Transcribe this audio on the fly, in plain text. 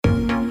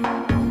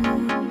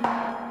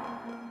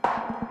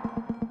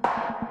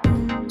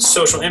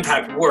social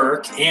impact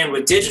work and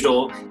with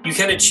digital, you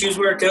kind of choose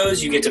where it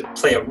goes. You get to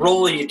play a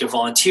role, you get to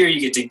volunteer,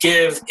 you get to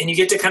give, and you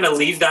get to kind of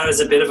leave that as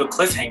a bit of a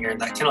cliffhanger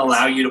that can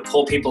allow you to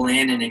pull people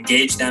in and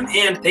engage them,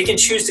 and they can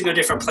choose to go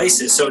different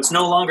places. So it's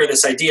no longer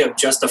this idea of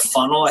just a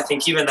funnel. I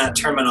think even that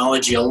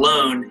terminology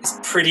alone is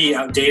pretty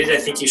outdated. I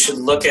think you should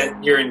look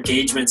at your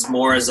engagements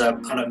more as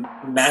on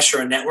a mesh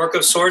or a network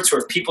of sorts,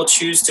 where if people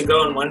choose to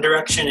go in one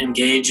direction,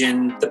 engage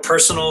in the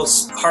personal,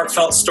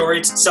 heartfelt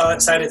story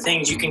side of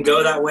things, you can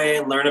go that way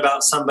and learn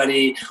about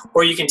somebody,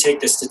 or you can take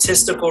the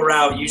statistical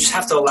route. You just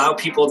have to allow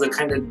people to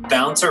kind of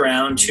bounce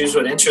around, choose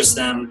what interests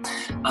them,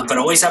 but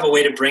always have a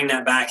way to bring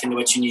that back into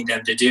what you need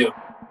them to do.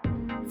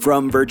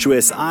 From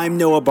Virtuous, I'm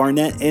Noah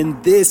Barnett,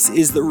 and this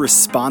is the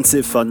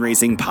Responsive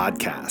Fundraising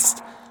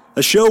Podcast,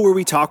 a show where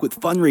we talk with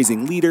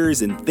fundraising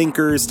leaders and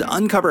thinkers to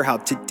uncover how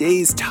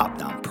today's top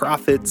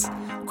nonprofits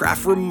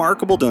craft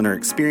remarkable donor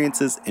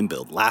experiences and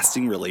build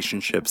lasting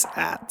relationships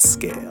at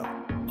scale.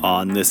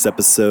 On this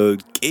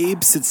episode,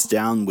 Gabe sits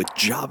down with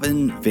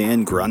Javan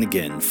van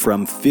Gronigen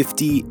from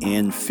 50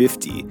 and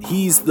 50.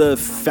 He's the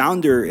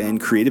founder and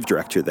creative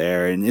director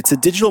there, and it's a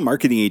digital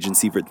marketing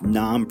agency for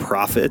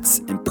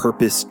nonprofits and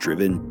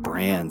purpose-driven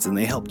brands, and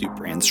they help do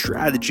brand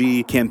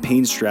strategy,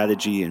 campaign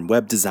strategy, and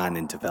web design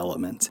and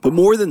development. But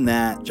more than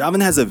that, Javan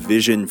has a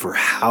vision for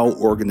how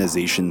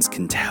organizations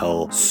can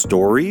tell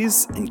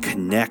stories and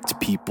connect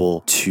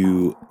people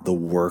to the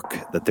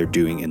work that they're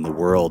doing in the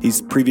world.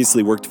 He's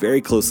previously worked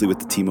very closely with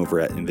the team over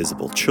at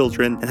Invisible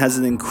Children and has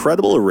an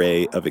incredible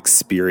array of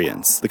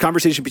experience. The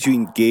conversation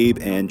between Gabe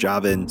and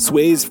Javan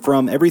sways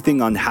from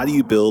everything on how do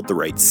you build the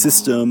right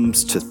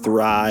systems to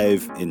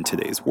thrive in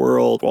today's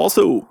world.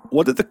 Also,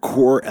 what are the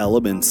core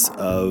elements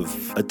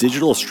of a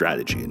digital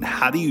strategy and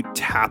how do you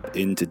tap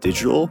into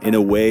digital in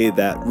a way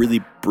that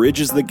really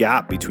bridges the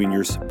gap between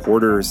your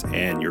supporters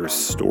and your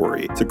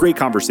story? It's a great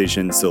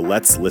conversation, so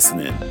let's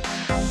listen in.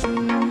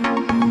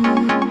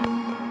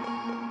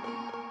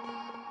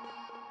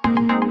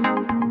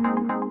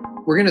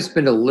 We're going to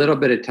spend a little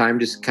bit of time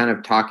just kind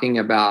of talking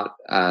about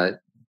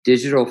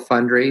digital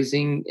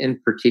fundraising in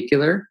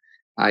particular.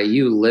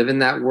 You live in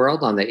that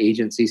world on the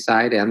agency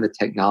side and the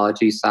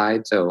technology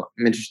side, so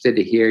I'm interested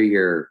to hear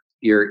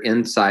your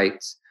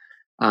insights,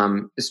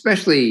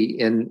 especially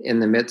in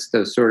the midst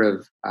of sort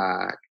of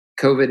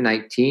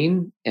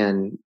COVID-19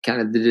 and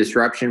kind of the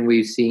disruption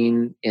we've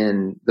seen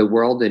in the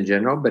world in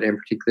general, but in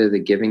particular the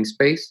giving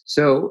space.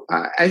 So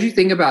as you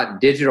think about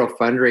digital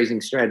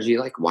fundraising strategy,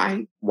 like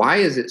why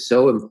is it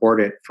so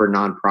important for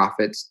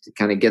nonprofits to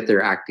kind of get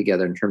their act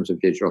together in terms of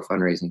digital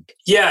fundraising?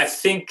 Yeah, I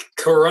think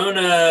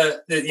Corona,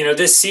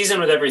 this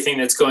season with everything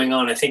that's going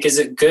on, I think is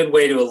a good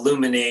way to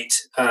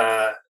illuminate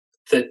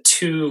the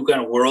two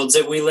kind of worlds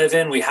that we live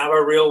in. We have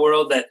our real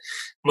world that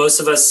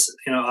most of us,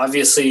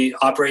 obviously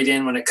operate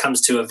in when it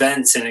comes to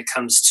events and it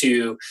comes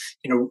to,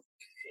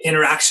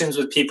 interactions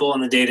with people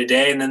on the day to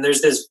day. And then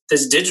there's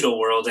this digital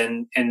world,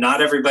 and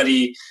not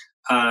everybody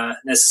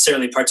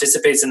necessarily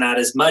participates in that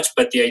as much.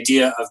 But the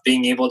idea of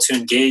being able to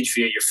engage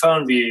via your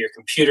phone, via your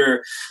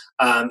computer,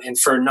 and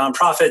for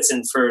nonprofits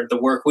and for the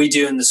work we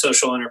do in the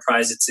social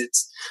enterprise,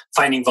 it's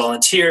finding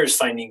volunteers,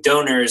 finding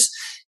donors.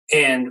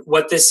 And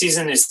what this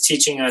season is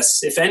teaching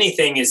us, if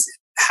anything, is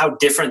how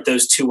different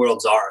those two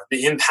worlds are.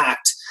 The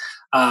impact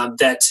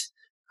that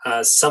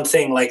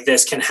something like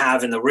this can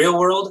have in the real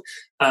world,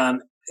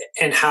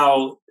 and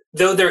how,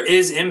 though there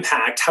is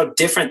impact, how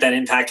different that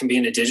impact can be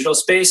in a digital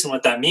space. And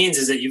what that means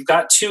is that you've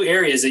got two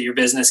areas that your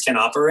business can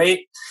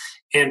operate.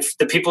 And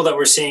the people that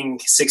we're seeing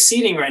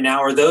succeeding right now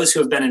are those who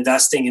have been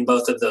investing in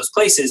both of those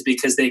places,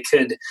 because they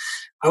could,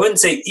 I wouldn't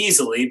say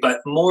easily, but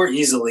more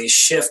easily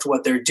shift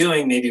what they're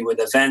doing, maybe with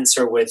events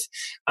or with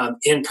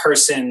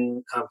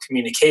in-person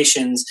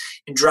communications,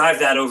 and drive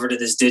that over to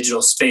this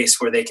digital space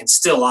where they can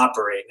still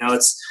operate. Now,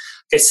 it's,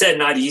 like I said,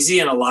 not easy,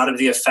 and a lot of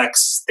the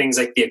effects, things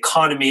like the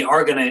economy,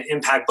 are going to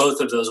impact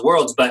both of those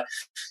worlds. But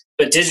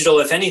digital,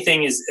 if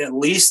anything, is at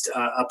least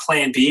a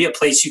plan B, a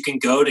place you can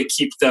go to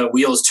keep the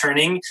wheels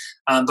turning.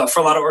 But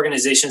for a lot of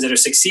organizations that are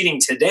succeeding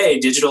today,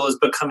 digital is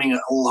becoming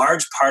a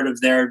large part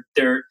of their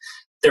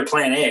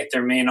plan A,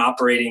 their main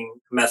operating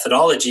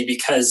methodology,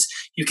 because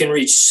you can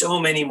reach so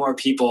many more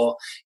people.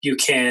 You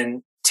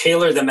can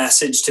tailor the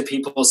message to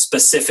people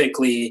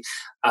specifically,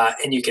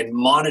 and you can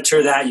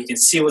monitor that. You can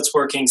see what's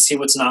working, see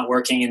what's not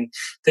working. And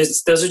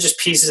those are just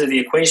pieces of the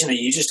equation that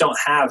you just don't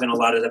have in a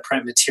lot of the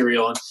print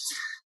material.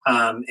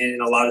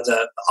 And a lot of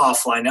the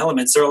offline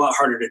elements, they're a lot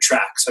harder to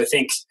track. So I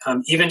think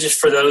even just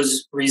for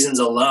those reasons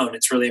alone,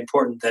 it's really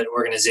important that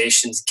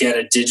organizations get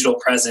a digital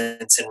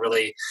presence and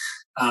really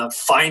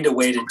find a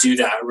way to do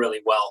that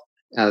really well.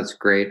 That's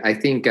great. I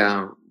think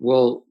I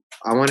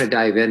want to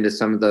dive into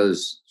some of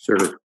those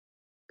sort of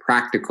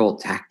practical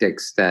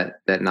tactics that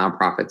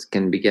nonprofits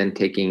can begin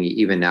taking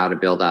even now to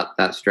build out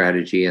that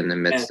strategy in the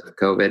midst of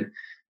COVID.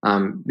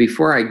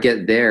 Before I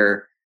get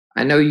there,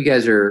 I know you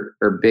guys are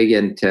big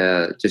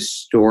into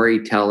just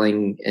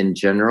storytelling in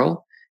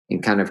general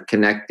and kind of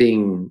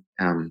connecting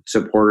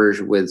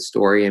supporters with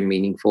story in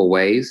meaningful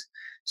ways.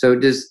 So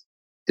does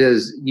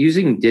does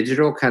using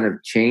digital kind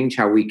of change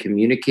how we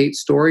communicate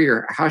story,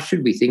 or how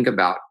should we think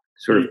about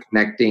sort of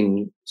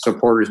connecting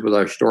supporters with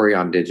our story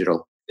on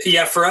digital?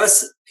 Yeah, for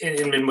us,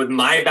 and with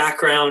my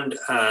background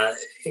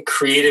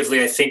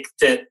creatively, I think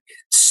that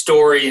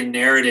story and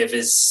narrative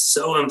is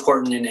so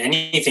important in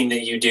anything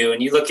that you do.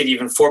 And you look at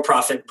even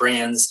for-profit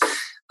brands,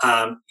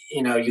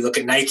 you look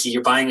at Nike,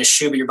 you're buying a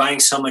shoe, but you're buying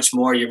so much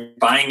more. You're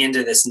buying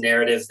into this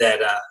narrative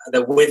that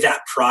with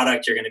that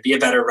product, you're going to be a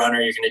better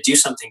runner, you're going to do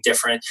something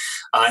different,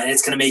 and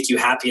it's going to make you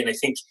happy. And I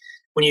think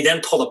when you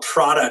then pull the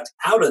product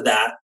out of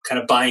that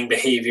kind of buying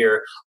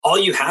behavior, all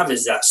you have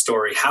is that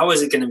story. How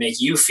is it going to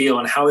make you feel,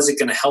 and how is it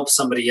going to help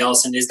somebody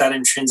else? And is that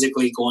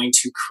intrinsically going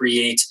to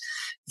create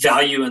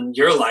value in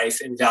your life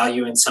and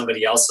value in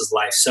somebody else's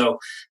life? So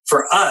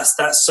for us,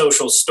 that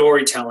social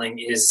storytelling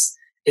is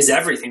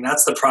everything.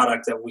 That's the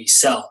product that we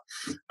sell.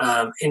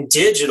 In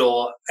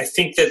digital, I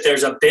think that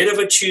there's a bit of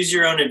a choose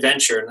your own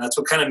adventure. And that's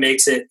what kind of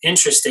makes it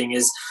interesting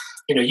is,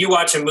 you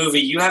watch a movie,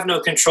 you have no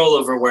control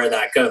over where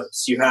that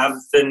goes. You have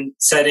the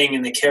setting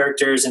and the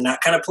characters, and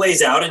that kind of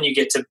plays out, and you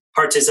get to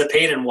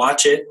participate and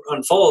watch it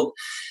unfold.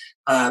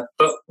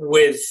 But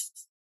with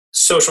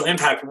social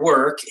impact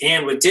work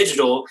and with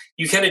digital,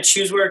 you kind of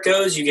choose where it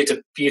goes. You get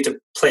to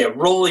play a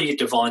role, you get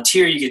to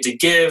volunteer, you get to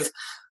give,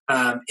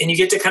 and you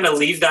get to kind of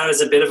leave that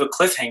as a bit of a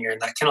cliffhanger, and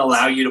that can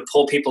allow you to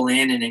pull people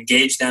in and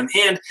engage them,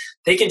 and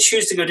they can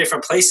choose to go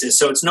different places.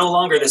 So it's no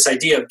longer this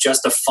idea of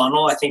just a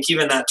funnel. I think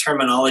even that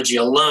terminology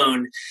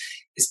alone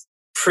is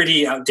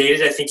pretty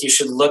outdated. I think you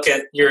should look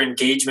at your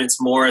engagements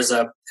more as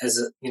a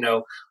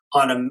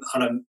on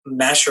a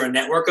mesh or a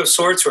network of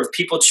sorts, where if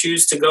people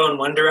choose to go in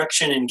one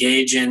direction,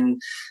 engage in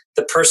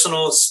the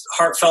personal,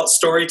 heartfelt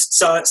story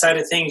side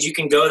of things, you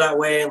can go that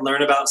way and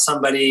learn about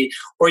somebody,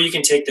 or you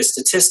can take the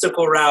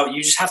statistical route.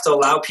 You just have to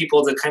allow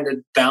people to kind of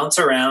bounce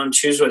around,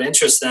 choose what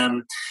interests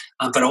them,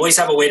 but always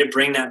have a way to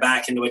bring that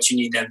back into what you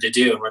need them to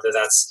do. And whether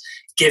that's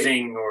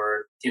giving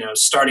or,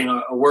 starting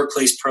a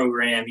workplace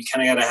program, you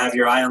kind of got to have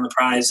your eye on the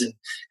prize and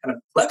kind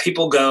of let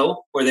people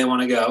go where they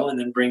want to go, and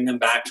then bring them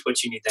back to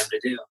what you need them to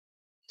do.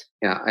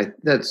 Yeah,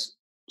 that's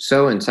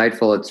so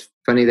insightful. It's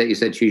funny that you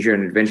said choose your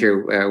own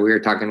adventure. We were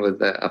talking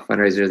with a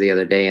fundraiser the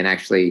other day and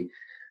actually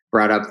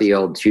brought up the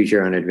old choose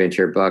your own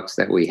adventure books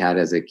that we had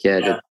as a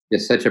kid. Yeah.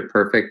 It's such a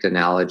perfect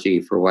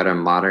analogy for what a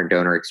modern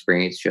donor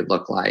experience should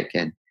look like.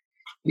 And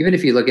even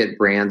if you look at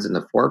brands in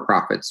the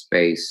for-profit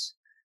space,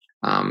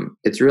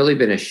 it's really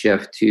been a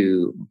shift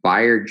to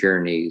buyer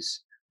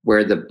journeys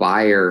where the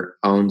buyer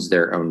owns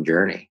their own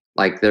journey.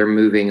 Like they're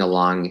moving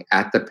along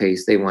at the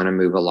pace they want to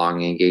move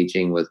along,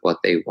 engaging with what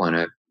they want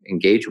to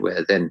engage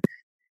with. And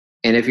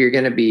if you're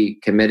going to be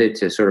committed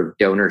to sort of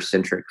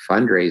donor-centric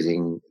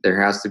fundraising,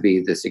 there has to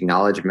be this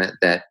acknowledgement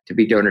that to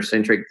be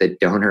donor-centric, the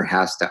donor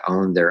has to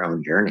own their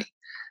own journey.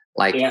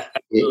 Like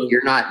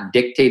you're not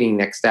dictating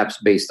next steps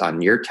based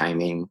on your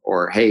timing,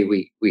 or, hey,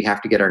 we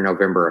have to get our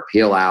November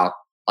appeal out.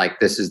 Like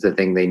this is the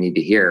thing they need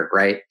to hear,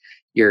 right?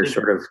 You're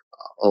sort of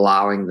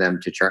allowing them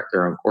to chart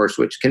their own course,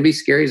 which can be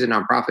scary as a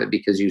nonprofit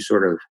because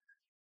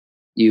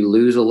you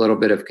lose a little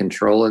bit of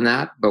control in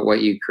that, but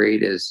what you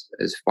create is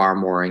far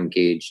more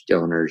engaged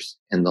donors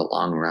in the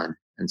long run.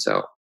 And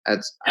so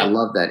I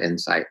love that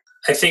insight.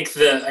 I think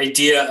the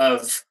idea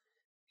of,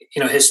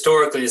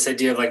 historically, this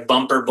idea of like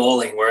bumper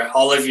bowling, where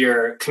all of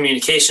your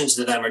communications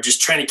to them are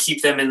just trying to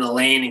keep them in the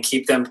lane and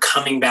keep them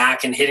coming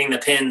back and hitting the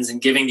pins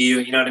and giving to you,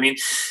 you know what I mean?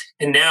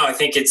 And now I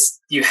think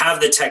you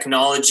have the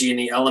technology and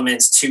the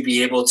elements to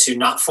be able to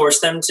not force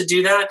them to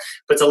do that,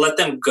 but to let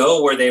them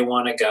go where they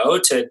want to go,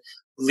 to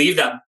leave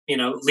that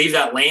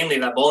lane,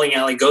 leave that bowling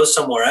alley, go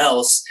somewhere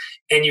else,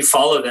 and you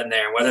follow them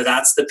there. Whether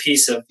that's the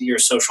piece of your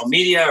social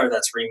media, or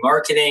that's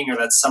remarketing, or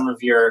that's some of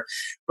your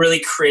really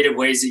creative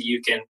ways that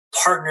you can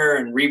partner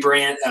and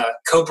rebrand,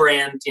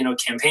 co-brand,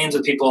 campaigns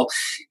with people.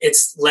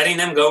 It's letting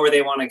them go where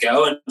they want to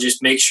go, and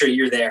just make sure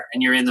you're there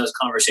and you're in those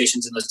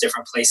conversations in those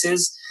different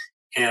places.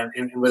 And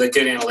with a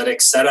good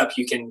analytics setup,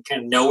 you can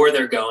kind of know where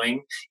they're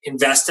going,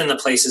 invest in the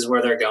places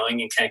where they're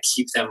going, and kind of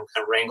keep them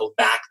kind of wrangled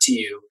back to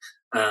you.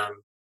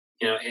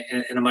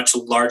 In a much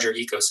larger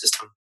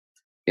ecosystem.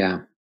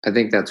 Yeah, I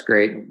think that's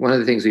great. One of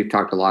the things we've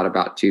talked a lot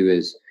about too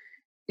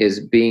is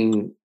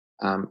being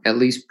at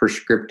least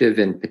prescriptive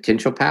in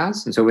potential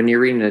paths. And so when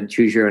you're reading a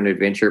choose your own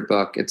adventure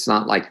book, it's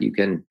not like you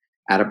can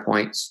at a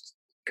point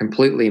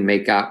completely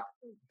make up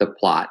the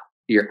plot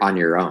on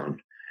your own,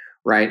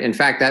 right? In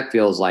fact, that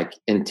feels like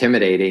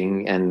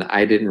intimidating. And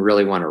I didn't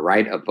really want to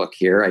write a book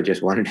here. I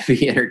just wanted to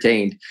be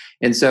entertained.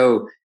 And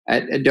so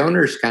a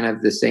donor's kind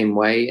of the same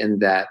way in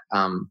that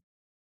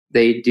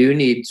they do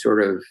need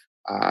sort of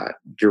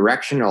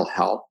directional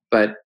help,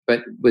 but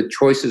with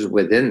choices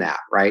within that,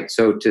 right?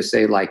 So to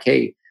say like,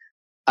 hey,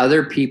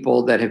 other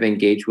people that have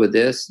engaged with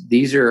this,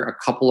 these are a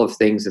couple of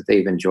things that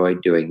they've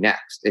enjoyed doing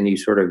next. And you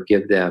sort of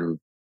give them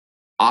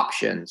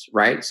options,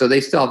 right? So they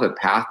still have a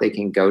path they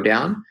can go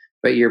down,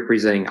 but you're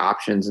presenting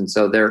options. And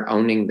so they're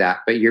owning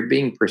that, but you're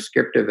being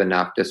prescriptive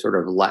enough to sort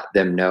of let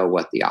them know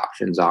what the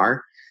options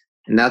are.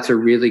 And that's a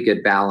really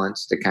good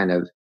balance to kind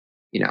of,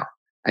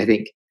 I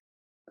think,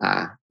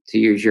 to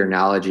use your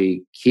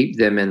analogy, keep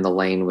them in the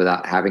lane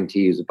without having to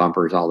use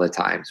bumpers all the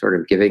time, sort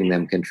of giving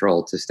them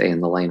control to stay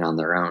in the lane on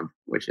their own,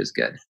 which is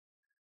good.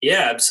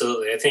 Yeah,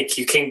 absolutely. I think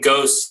you can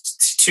go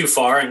too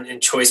far,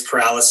 and choice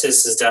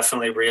paralysis is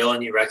definitely real.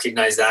 And you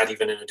recognize that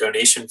even in a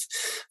donation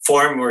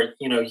form where,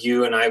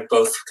 you and I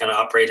both kind of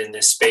operate in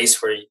this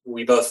space where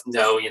we both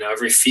know,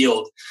 every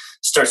field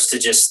starts to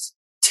just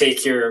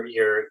take your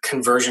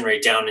conversion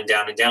rate down and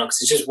down and down because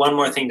it's just one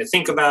more thing to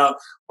think about,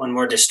 one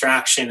more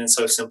distraction. And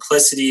so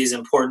simplicity is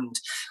important.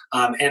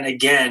 And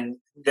again,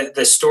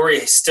 the story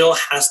still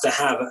has to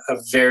have a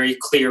very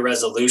clear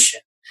resolution.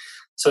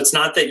 So it's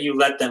not that you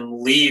let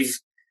them leave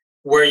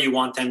where you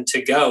want them to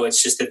go.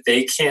 It's just that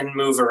they can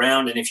move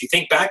around. And if you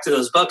think back to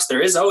those books, there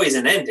is always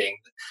an ending.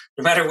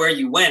 No matter where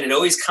you went, it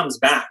always comes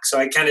back. So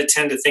I kind of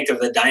tend to think of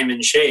the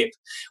diamond shape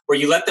where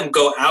you let them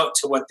go out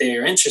to what they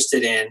are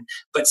interested in,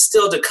 but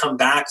still to come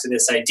back to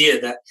this idea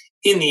that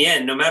in the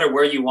end, no matter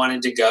where you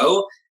wanted to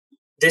go,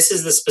 this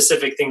is the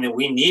specific thing that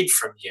we need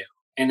from you.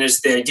 And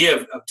there's the idea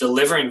of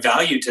delivering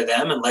value to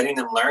them and letting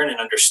them learn and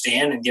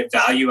understand and get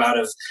value out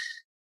of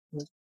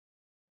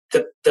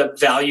the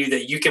value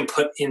that you can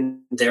put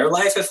in their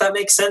life, if that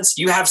makes sense.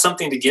 You have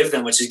something to give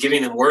them, which is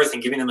giving them worth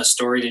and giving them a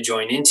story to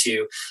join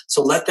into.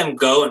 So let them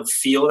go and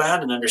feel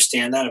that and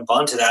understand that and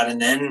bond to that, and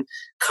then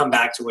come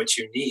back to what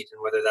you need.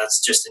 And whether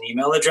that's just an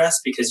email address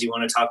because you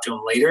want to talk to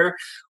them later,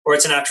 or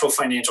it's an actual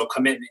financial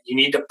commitment, you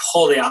need to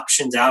pull the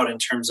options out in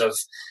terms of,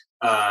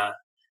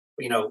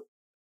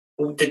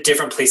 the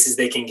different places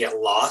they can get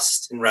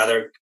lost, and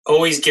rather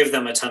always give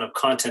them a ton of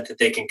content that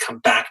they can come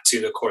back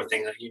to the core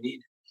thing that you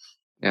need.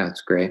 Yeah,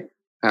 that's great.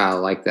 I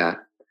like that.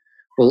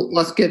 Well,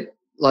 let's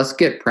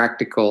get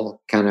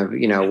practical. Kind of,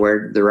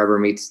 where the rubber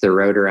meets the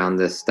road around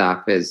this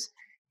stuff is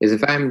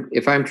if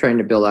I'm trying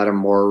to build out a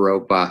more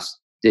robust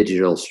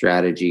digital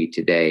strategy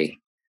today.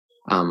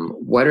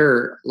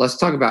 Let's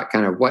talk about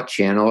kind of what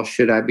channels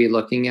should I be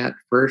looking at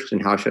first,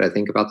 and how should I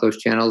think about those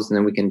channels, and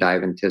then we can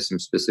dive into some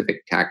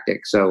specific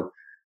tactics. So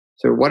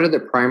what are the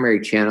primary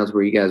channels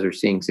where you guys are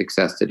seeing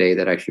success today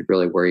that I should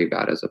really worry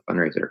about as a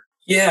fundraiser?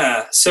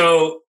 Yeah.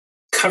 So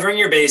covering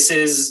your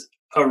bases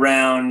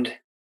around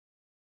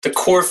the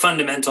core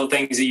fundamental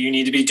things that you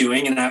need to be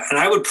doing. And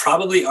I would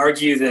probably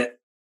argue that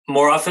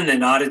more often than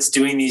not, it's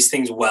doing these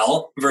things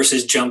well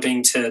versus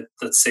jumping to,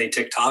 let's say,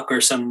 TikTok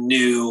or some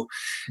new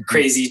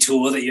crazy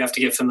tool that you have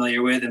to get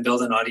familiar with and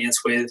build an audience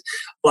with.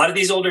 A lot of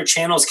these older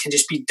channels can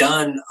just be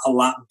done a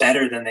lot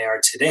better than they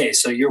are today.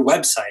 So your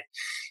website,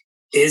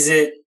 is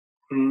it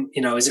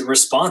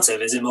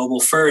responsive? Is it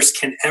mobile first?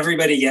 Can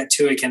everybody get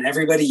to it? Can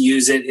everybody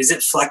use it? Is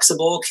it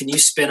flexible? Can you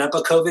spin up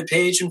a COVID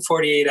page in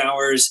 48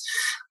 hours?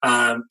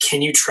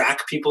 Can you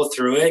track people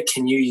through it?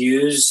 Can you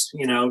use,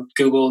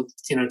 Google,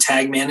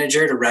 Tag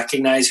Manager to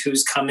recognize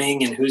who's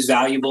coming and who's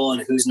valuable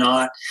and who's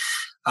not?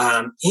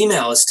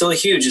 Email is still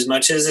huge, as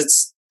much as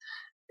it's,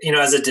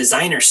 as a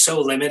designer,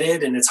 so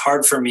limited, and it's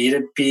hard for me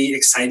to be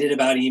excited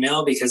about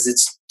email because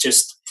it's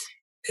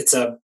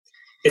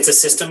a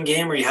system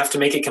game where you have to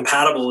make it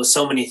compatible with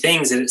so many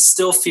things, and it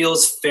still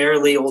feels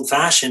fairly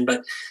old-fashioned,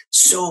 but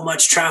so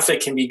much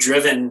traffic can be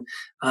driven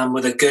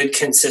with a good,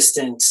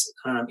 consistent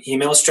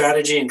email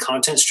strategy and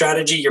content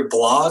strategy. Your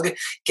blog,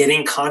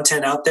 getting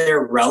content out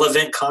there,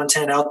 relevant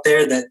content out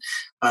there that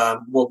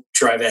will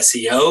drive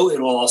SEO.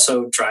 It will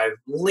also drive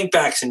link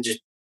backs and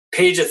just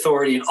page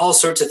authority and all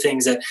sorts of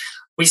things that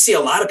we see a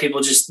lot of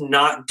people just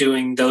not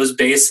doing those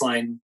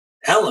baseline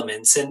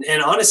elements. And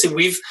honestly,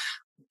 we've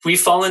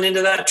fallen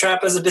into that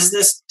trap as a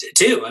business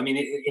too. I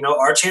mean,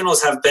 our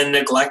channels have been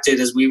neglected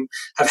as we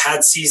have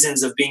had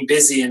seasons of being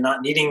busy and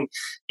not needing,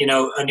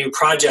 a new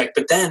project.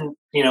 But then,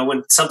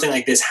 when something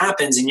like this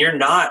happens and you're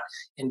not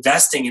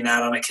investing in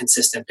that on a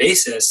consistent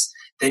basis,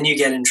 then you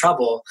get in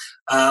trouble.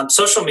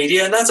 Social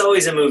media, and that's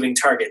always a moving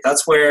target.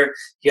 That's where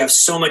you have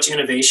so much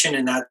innovation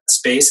in that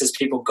space as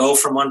people go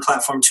from one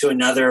platform to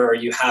another, or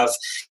you have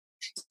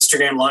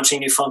Instagram launching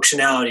new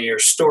functionality or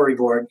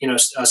storyboard,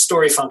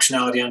 story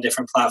functionality on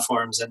different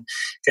platforms. And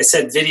like I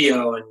said,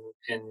 video and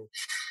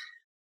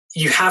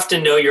you have to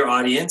know your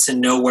audience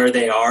and know where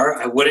they are.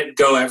 I wouldn't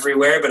go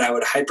everywhere, but I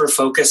would hyper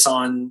focus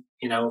on,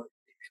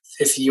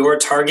 if your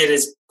target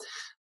is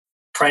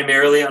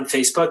primarily on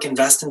Facebook,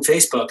 invest in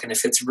Facebook. And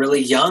if it's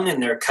really young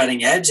and they're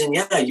cutting edge, and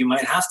you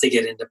might have to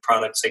get into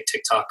products like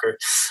TikTok or,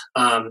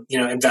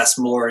 invest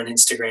more in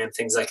Instagram,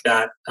 things like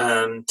that.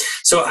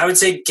 So I would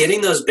say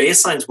getting those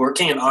baselines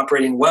working and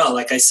operating well,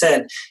 like I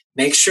said,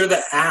 make sure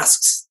the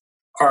asks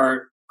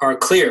are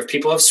clear. If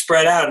people have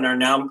spread out and are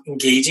now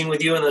engaging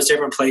with you in those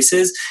different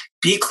places,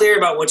 be clear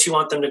about what you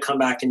want them to come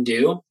back and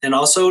do. And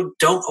also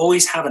don't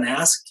always have an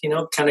ask,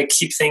 kind of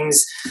keep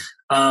things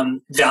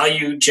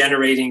value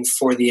generating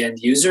for the end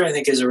user, I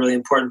think is a really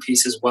important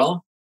piece as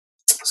well.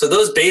 So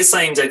those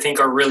baselines, I think,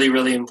 are really,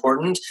 really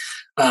important.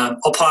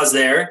 I'll pause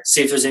there,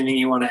 see if there's anything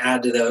you want to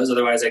add to those.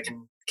 Otherwise, I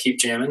can keep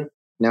jamming.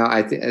 No,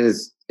 I think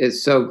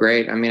it's so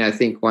great. I mean, I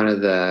think one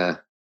of the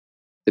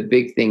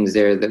big things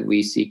there that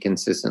we see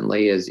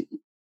consistently is,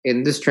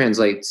 and this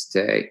translates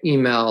to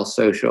email,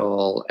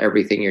 social,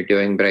 everything you're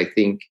doing, but I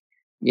think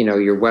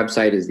your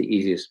website is the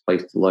easiest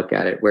place to look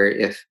at it. Where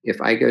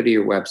if I go to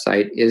your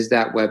website, is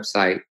that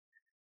website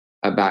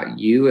about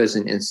you as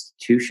an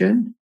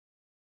institution,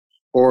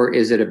 or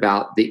is it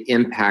about the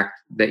impact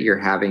that you're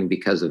having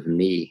because of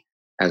me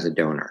as a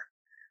donor?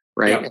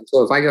 Right. Yep. And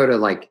so if I go to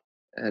like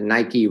a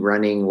Nike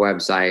running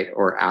website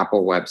or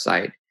Apple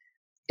website,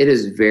 it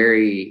is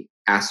very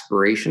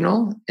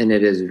aspirational, and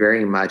it is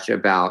very much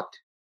about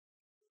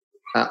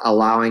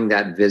allowing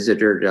that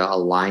visitor to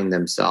align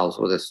themselves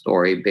with a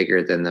story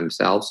bigger than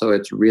themselves. So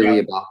it's really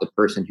about the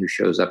person who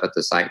shows up at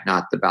the site,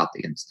 not about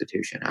the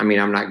institution. I mean,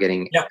 I'm not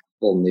getting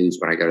Apple news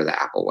when I go to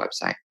the Apple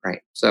website,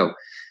 right? So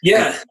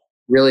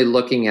really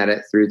looking at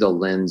it through the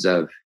lens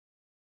of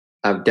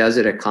does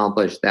it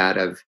accomplish that?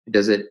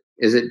 Is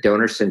it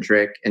donor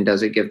centric, and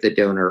does it give the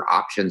donor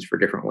options for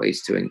different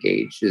ways to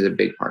engage? Is a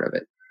big part of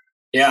it.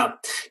 Yeah,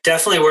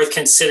 definitely worth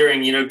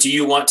considering. Do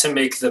you want to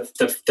make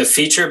the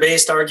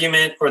feature-based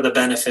argument or the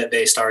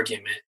benefit-based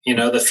argument?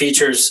 The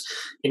features,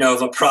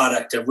 of a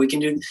product of we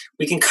can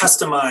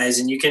customize,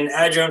 and you can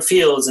add your own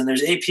fields, and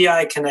there's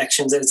API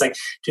connections. And it's like,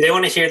 do they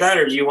want to hear that,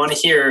 or do you want to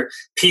hear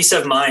peace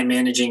of mind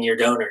managing your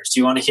donors? Do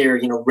you want to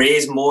hear,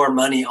 raise more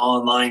money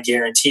online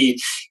guaranteed?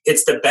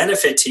 It's the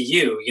benefit to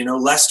you,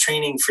 less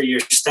training for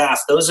your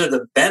staff. Those are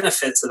the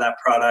benefits of that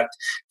product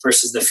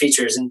versus the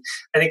features. And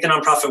I think the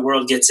nonprofit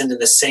world gets into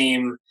the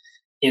same,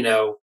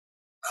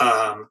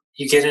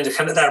 you get into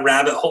kind of that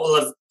rabbit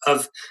hole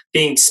of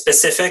being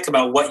specific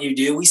about what you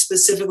do. We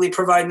specifically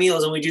provide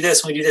meals, and we do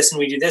this, and we do this, and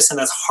we do this. And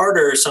that's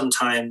harder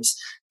sometimes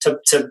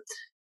to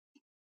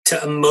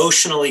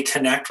emotionally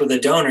connect with a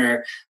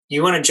donor.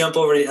 You want to jump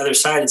over to the other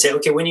side and say,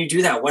 okay, when you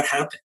do that, what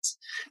happens?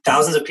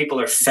 Thousands of people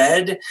are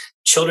fed.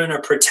 Children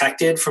are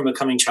protected from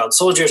becoming child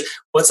soldiers.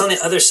 What's on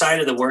the other side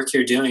of the work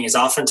you're doing is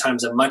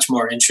oftentimes a much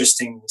more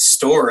interesting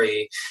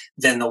story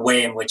than the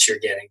way in which you're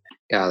getting it.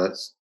 Yeah,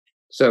 that's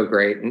so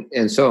great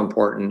and so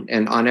important,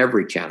 and on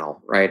every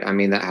channel, right? I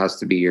mean, that has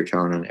to be your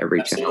tone on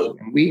every channel.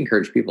 And we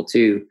encourage people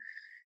to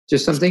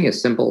just something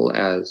as simple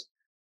as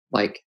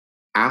like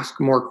ask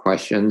more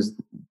questions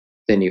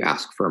than you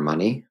ask for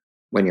money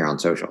when you're on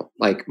social.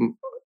 Like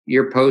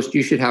your post,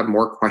 you should have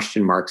more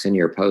question marks in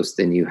your post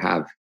than you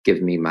have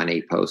give me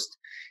money post.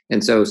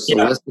 And so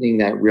soliciting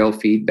that real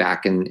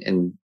feedback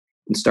and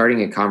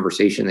starting a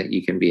conversation that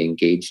you can be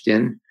engaged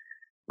in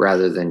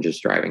rather than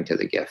just driving to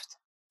the gift.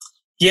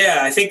 Yeah,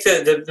 I think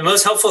the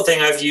most helpful thing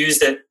I've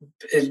used that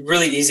is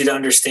really easy to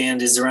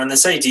understand is around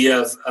this idea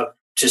of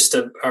just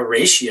a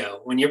ratio.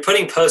 When you're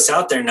putting posts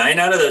out there, 9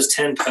 out of those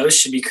 10 posts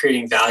should be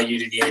creating value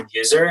to the end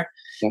user.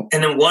 Yeah.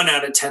 And then 1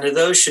 out of 10 of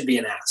those should be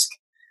an ask.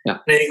 Yeah.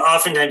 And I think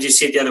oftentimes you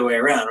see it the other way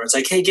around, where it's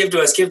like, hey, give to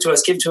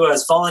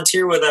us,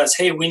 volunteer with us.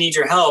 Hey, we need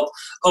your help.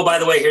 Oh, by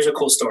the way, here's a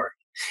cool story.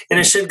 And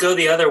it should go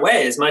the other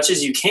way as much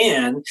as you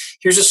can.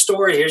 Here's a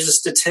story. Here's a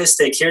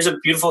statistic. Here's a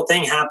beautiful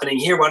thing happening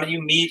here. Why don't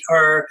you meet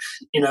our,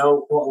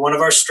 one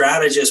of our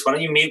strategists? Why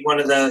don't you meet one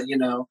of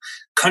the,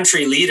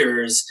 country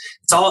leaders?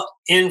 It's all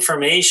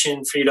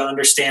information for you to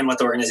understand what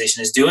the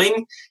organization is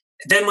doing.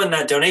 Then when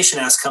that donation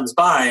ask comes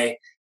by,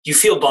 you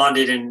feel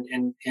bonded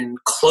and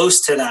close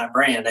to that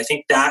brand. I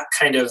think that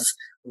kind of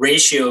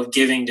ratio of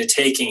giving to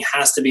taking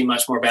has to be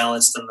much more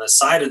balanced on the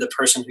side of the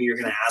person who you're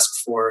going to ask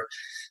for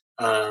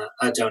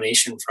a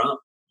donation from.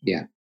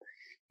 Yeah.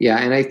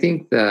 And I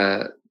think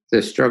the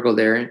struggle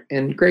there,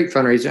 and great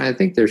fundraising, I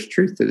think there's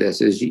truth to this,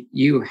 is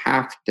you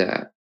have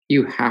to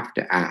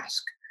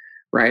ask,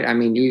 right? I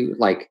mean,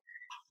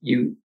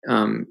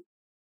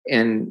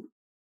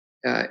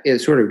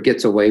 it sort of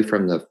gets away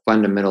from the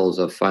fundamentals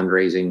of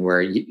fundraising,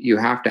 where you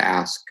have to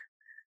ask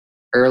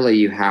early,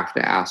 you have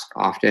to ask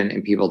often,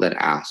 and people that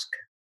ask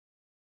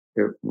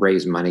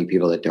raise money.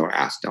 People that don't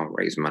ask don't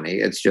raise money.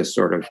 It's just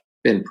sort of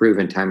been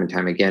proven time and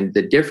time again.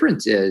 The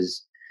difference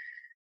is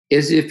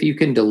if you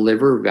can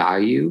deliver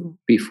value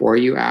before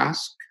you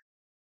ask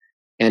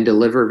and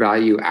deliver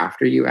value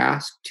after you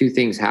ask, 2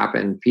 things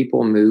happen.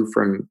 People move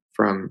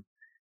from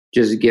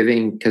just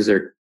giving because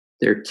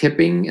they're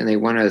tipping and they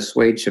want to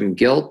assuage some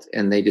guilt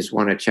and they just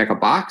want to check a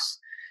box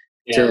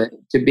to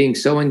being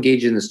so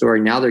engaged in the story.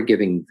 Now they're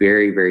giving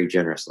very, very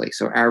generously.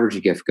 So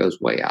average gift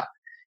goes way up.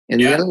 And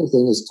the other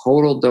thing is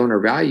total donor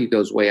value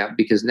goes way up,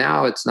 because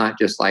now it's not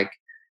just like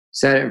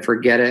set it and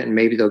forget it and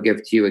maybe they'll give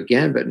it to you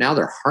again, but now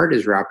their heart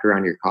is wrapped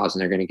around your cause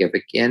and they're going to give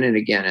again and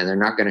again, and they're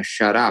not going to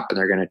shut up, and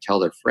they're going to tell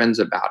their friends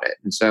about it.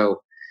 And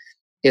so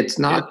it's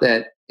not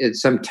that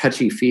it's some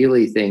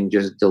touchy-feely thing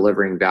just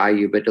delivering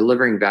value, but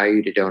delivering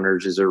value to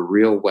donors is a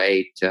real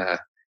way to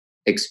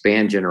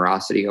expand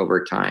generosity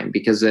over time,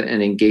 because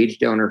an engaged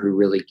donor who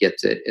really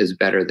gets it is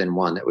better than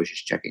one that was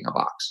just checking a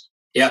box.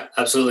 Yeah,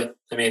 absolutely.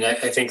 I mean, I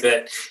think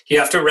that you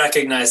have to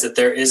recognize that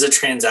there is a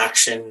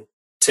transaction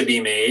to be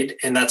made,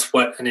 and that's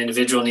what an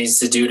individual needs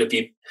to do to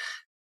be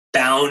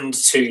bound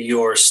to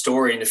your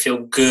story and to feel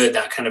good,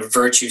 that kind of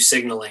virtue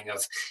signaling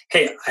of,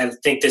 hey, I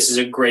think this is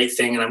a great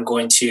thing and I'm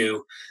going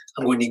to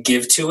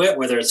give to it,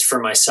 whether it's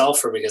for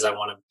myself or because I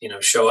want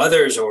to, show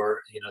others,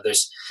 or,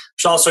 there's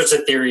all sorts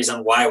of theories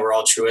on why we're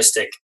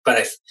altruistic. But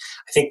I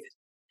think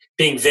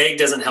being vague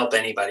doesn't help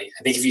anybody.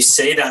 I think if you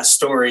say that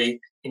story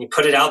and you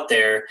put it out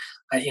there,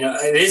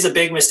 it is a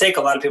big mistake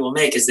a lot of people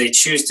make is they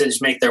choose to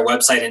just make their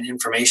website an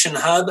information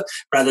hub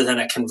rather than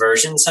a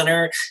conversion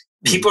center.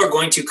 People are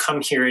going to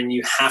come here, and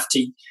you have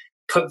to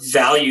put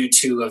value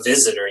to a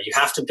visitor. You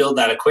have to build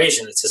that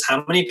equation that says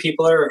how many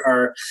people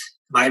are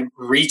am I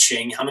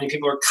reaching, how many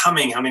people are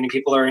coming, how many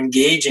people are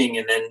engaging,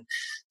 and then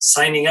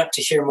signing up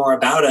to hear more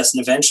about us.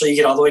 And eventually you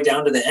get all the way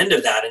down to the end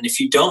of that. And if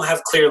you don't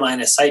have clear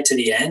line of sight to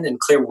the end and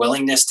clear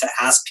willingness to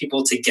ask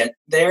people to get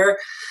there,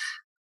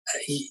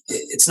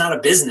 it's not a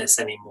business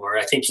anymore.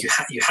 I think you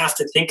have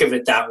to think of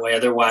it that way.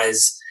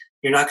 Otherwise,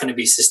 you're not going to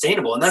be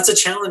sustainable. And that's a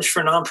challenge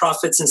for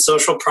nonprofits and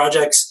social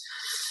projects.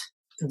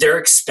 They're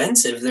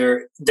expensive.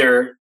 There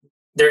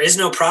is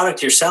no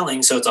product you're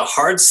selling, so it's a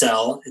hard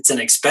sell. It's an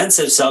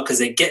expensive sell because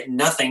they get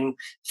nothing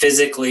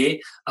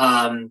physically.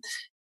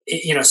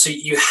 So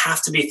you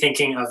have to be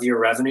thinking of your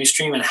revenue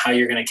stream and how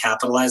you're going to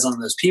capitalize on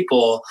those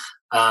people.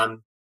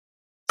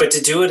 But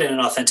to do it in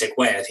an authentic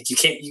way. I think you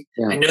can't.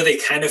 I know they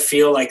kind of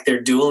feel like they're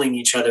dueling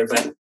each other,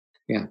 but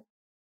yeah.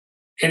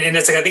 And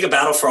it's like, I think a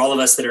battle for all of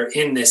us that are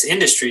in this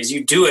industry is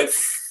you do it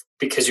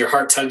because your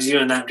heart tugs you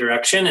in that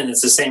direction. And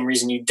it's the same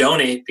reason you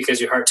donate, because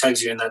your heart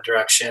tugs you in that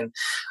direction.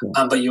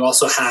 Yeah. But you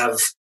also have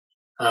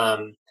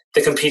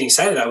the competing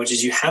side of that, which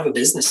is you have a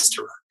business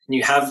to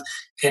run.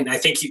 And I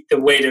think the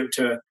way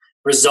to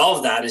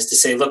resolve that is to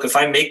say, look, if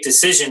I make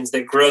decisions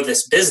that grow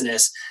this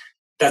business,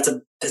 that's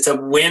a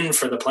win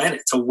for the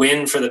planet. It's a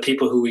win for the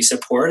people who we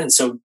support. And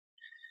so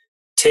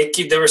take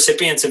the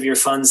recipients of your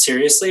funds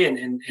seriously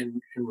and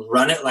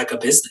run it like a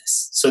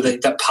business, so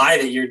that the pie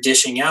that you're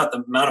dishing out,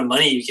 the amount of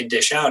money you can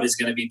dish out, is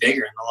going to be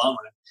bigger in the long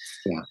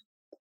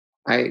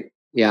run.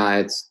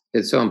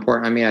 It's so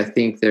important. I mean, I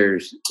think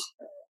there's,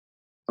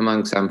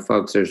 among some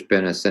folks, there's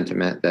been a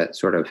sentiment that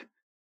sort of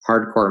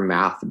hardcore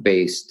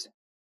math-based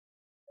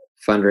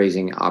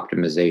fundraising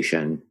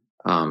optimization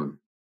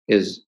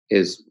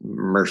is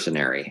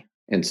mercenary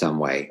in some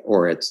way,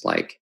 or it's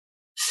like,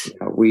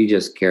 we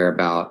just care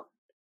about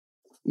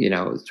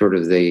sort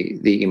of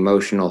the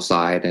emotional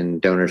side,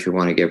 and donors who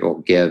want to give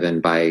will give,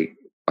 and by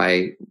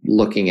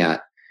looking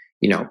at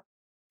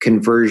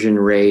conversion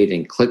rate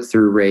and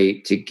click-through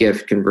rate to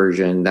gift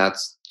conversion,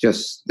 that's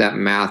just, that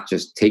math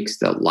just takes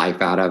the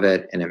life out of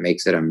it, and it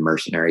makes it a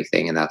mercenary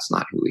thing, and that's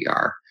not who we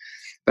are.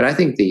 But I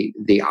think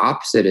the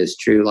opposite is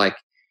true. Like,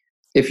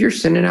 if you're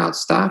sending out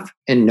stuff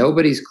and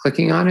nobody's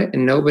clicking on it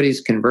and nobody's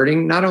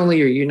converting, not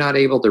only are you not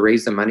able to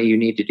raise the money you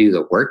need to do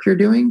the work you're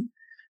doing,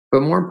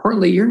 but more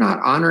importantly, you're not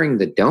honoring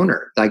the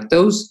donor. Like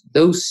those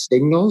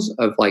signals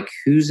of like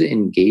who's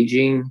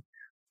engaging,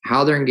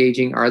 how they're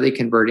engaging, are they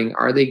converting,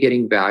 are they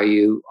getting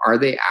value, are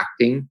they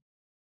acting?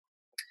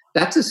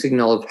 That's a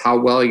signal of how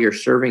well you're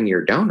serving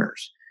your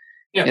donors.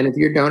 Yeah. And if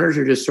your donors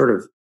are just sort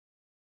of,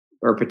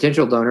 or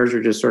potential donors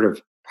are just sort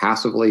of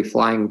passively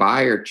flying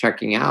by or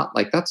checking out,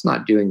 like that's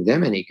not doing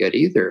them any good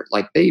either.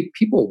 Like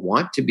people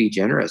want to be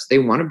generous. They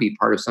want to be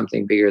part of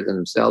something bigger than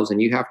themselves.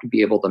 And you have to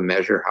be able to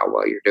measure how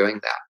well you're doing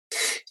that.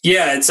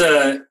 Yeah,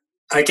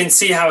 I can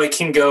see how it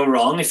can go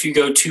wrong if you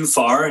go too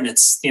far, and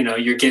it's,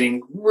 you're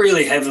getting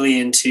really heavily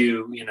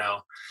into,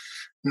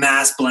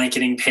 mass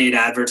blanketing paid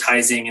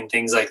advertising and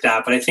things like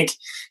that. But I think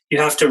you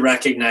have to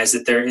recognize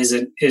that there is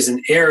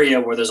an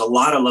area where there's a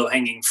lot of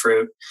low-hanging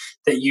fruit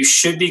that you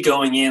should be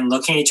going in,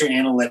 looking at your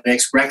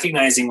analytics,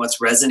 recognizing what's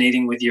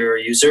resonating with your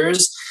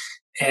users.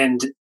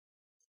 And,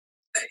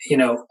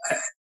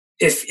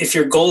 if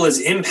your goal is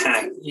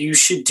impact, you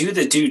should do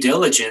the due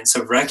diligence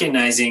of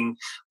recognizing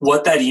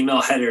what that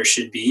email header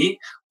should be,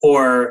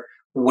 or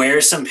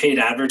where some paid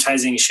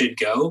advertising should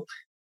go.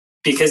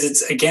 Because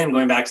it's, again,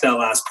 going back to that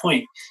last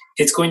point,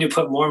 it's going to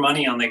put more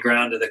money on the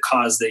ground to the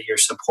cause that you're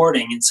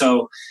supporting. And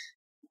so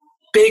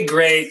big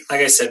gray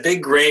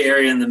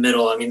area in the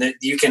middle. I mean, that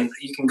you can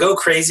go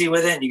crazy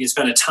with it, and you can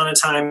spend a ton of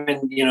time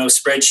in,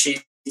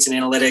 spreadsheets and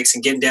analytics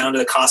and getting down to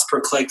the cost per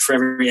click for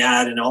every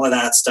ad and all of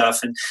that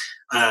stuff. And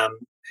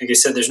like I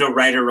said, there's no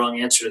right or wrong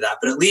answer to that,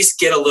 but at least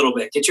get a little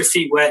bit, get your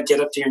feet wet, get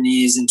up to your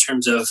knees in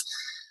terms of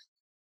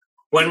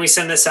when we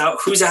send this out,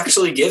 who's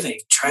actually giving.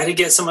 Try to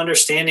get some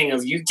understanding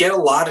of, you get a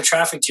lot of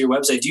traffic to your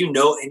website. Do you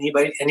know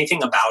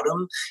anything about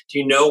them? Do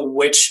you know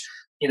which,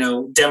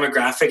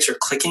 demographics are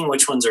clicking,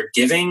 which ones are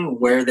giving,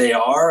 where they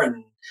are,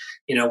 and,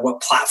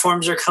 what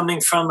platforms are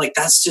coming from? Like,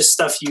 that's just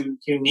stuff you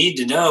need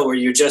to know, or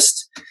you're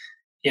just,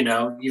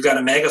 you've got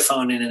a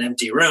megaphone in an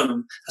empty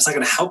room. That's not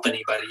going to help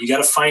anybody. You got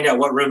to find out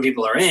what room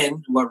people are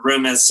in, what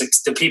room has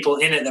the people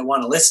in it that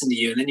want to listen to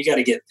you. And then you got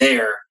to get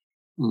there,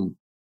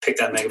 pick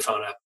that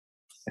megaphone up.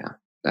 Yeah,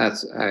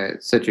 that's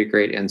such a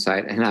great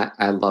insight. And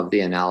I love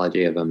the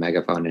analogy of a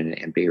megaphone in an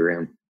empty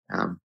room.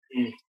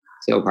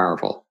 So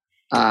powerful.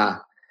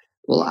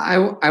 Well,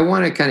 I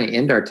want to kind of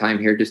end our time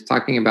here just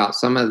talking about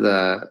some of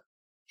the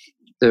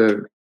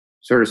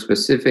sort of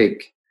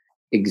specific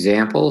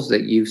examples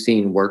that you've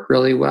seen work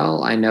really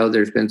well. I know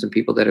there's been some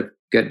people that have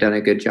done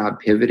a good job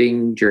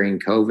pivoting during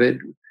COVID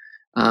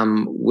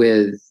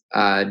with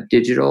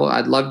digital.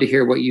 I'd love to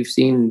hear what you've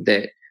seen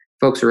that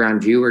folks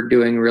around you are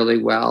doing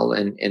really well,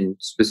 and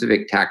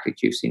specific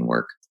tactics you've seen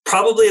work.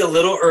 probably a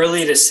little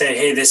early to say,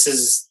 hey, this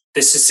is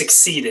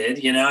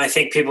succeeded. I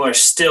think people are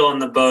still in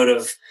the boat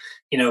of,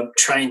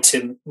 trying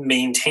to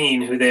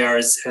maintain who they are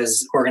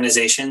as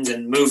organizations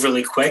and move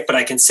really quick. But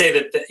I can say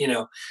that,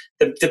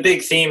 the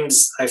big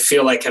themes I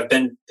feel like have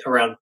been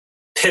around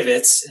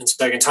pivots. And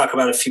so I can talk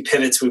about a few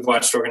pivots we've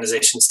watched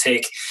organizations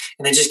take,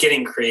 and then just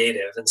getting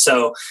creative. And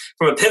so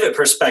from a pivot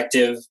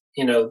perspective,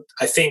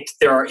 I think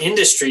there are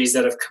industries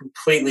that have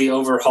completely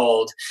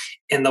overhauled.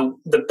 And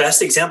the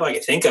best example I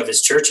can think of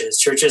is churches.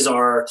 Churches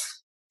are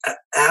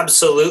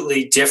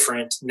absolutely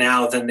different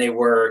now than they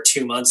were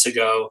 2 months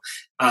ago.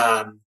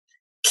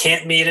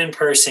 Can't meet in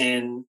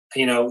person.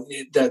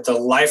 The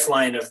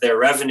lifeline of their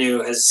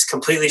revenue has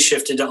completely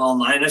shifted to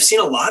online. I've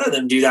seen a lot of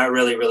them do that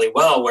really, really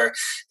well, where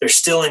they're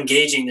still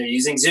engaging. They're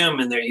using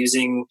Zoom and they're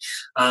using,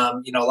 a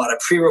lot of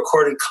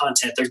pre-recorded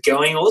content. They're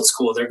going old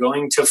school. They're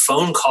going to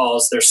phone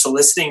calls. They're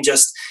soliciting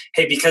just,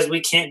 hey, because we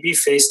can't be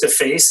face to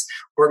face,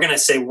 we're going to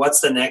say,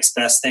 what's the next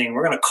best thing?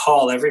 We're going to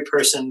call every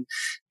person,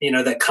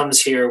 that comes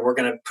here. We're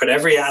going to put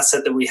every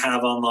asset that we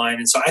have online.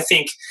 And so I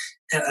think,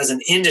 as an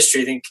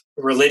industry, I think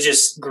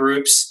religious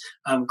groups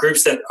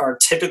that are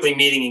typically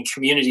meeting in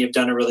community have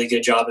done a really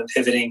good job in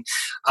pivoting.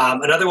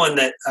 Another one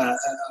that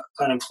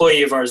an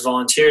employee of ours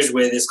volunteers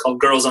with is called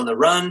Girls on the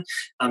Run.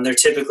 They're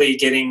typically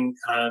getting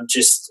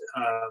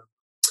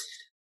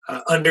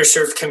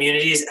underserved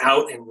communities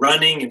out and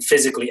running and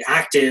physically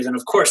active. And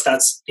of course,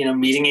 that's,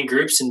 meeting in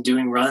groups and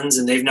doing runs.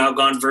 And they've now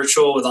gone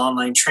virtual with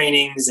online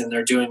trainings, and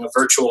they're doing a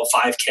virtual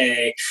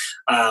 5K.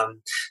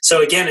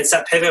 So again, it's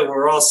that pivot where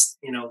we're all,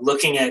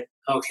 looking at,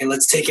 okay,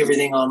 let's take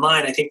everything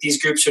online. I think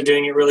these groups are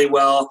doing it really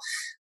well.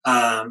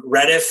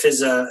 Redif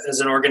is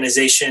an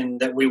organization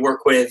that we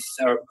work with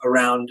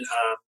around,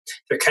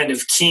 they're kind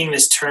of keying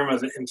this term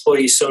of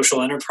employee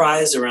social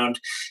enterprise around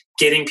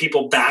getting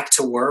people back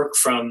to work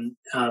from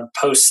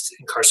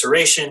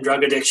post-incarceration,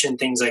 drug addiction,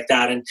 things like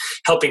that, and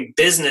helping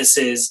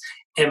businesses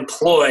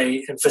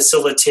employ and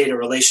facilitate a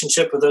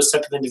relationship with those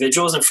type of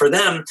individuals. And for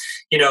them,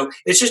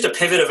 it's just a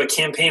pivot of a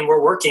campaign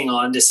we're working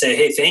on to say,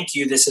 hey, thank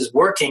you, this is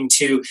working,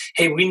 to,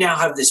 hey, we now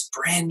have this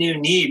brand new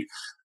need.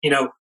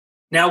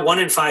 Now 1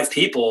 in 5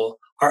 people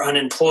are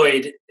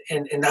unemployed,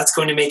 and that's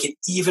going to make it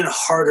even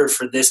harder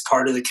for this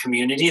part of the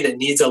community that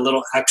needs a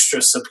little extra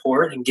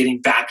support and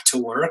getting back to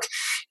work.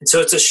 And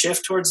so it's a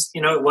shift towards,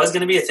 it was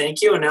going to be a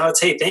thank you, and now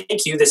it's, hey,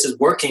 thank you, this is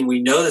working.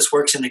 We know this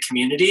works in the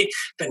community,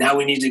 but now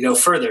we need to go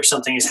further.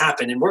 Something has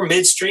happened, and we're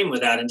midstream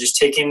with that, and just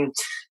taking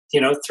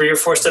 3 or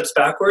 4 steps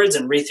backwards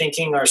and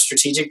rethinking our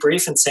strategic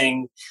brief and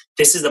saying,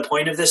 this is the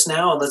point of this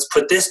now, and let's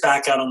put this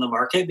back out on the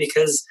market,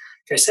 because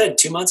like I said,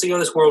 2 months ago,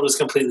 this world was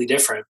completely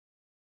different.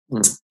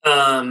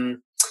 Our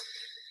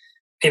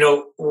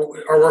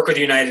work with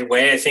United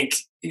Way, I think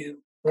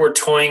we're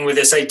toying with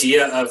this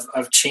idea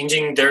of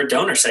changing their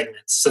donor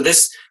segments. So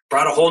this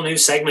brought a whole new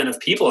segment of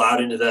people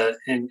out into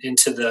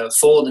the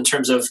fold in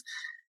terms of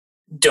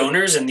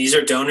donors. And these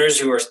are donors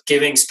who are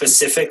giving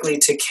specifically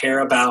to care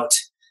about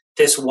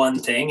this one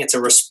thing. It's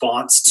a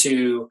response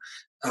to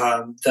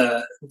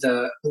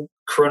the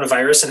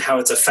coronavirus and how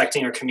it's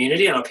affecting our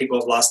community and how people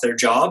have lost their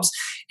jobs.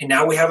 And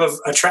now we have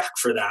a track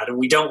for that. And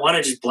we don't want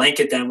to just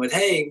blanket them with,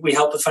 hey, we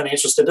help with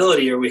financial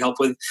stability, or we help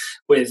with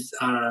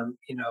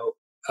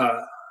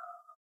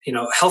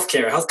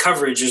healthcare, health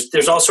coverage.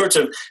 There's all sorts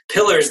of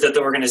pillars that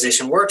the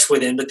organization works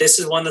within, but this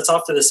is one that's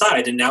off to the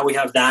side. And now we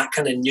have that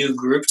kind of new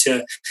group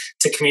to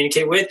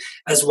communicate with,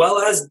 as well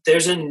as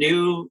there's a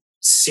new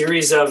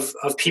series of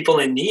people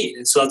in need.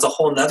 And so that's a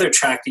whole nother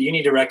track that you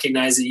need to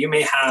recognize, that you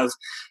may have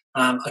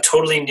a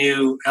totally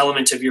new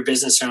element of your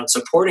business around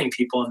supporting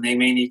people, and they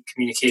may need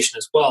communication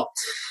as well.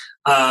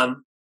 I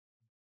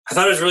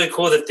thought it was really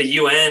cool that the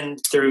UN,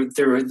 through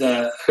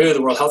the WHO,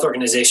 the World Health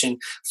Organization,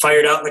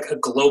 fired out like a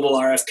global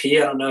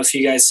RFP. I don't know if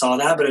you guys saw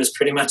that, but it was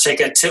pretty much like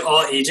to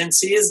all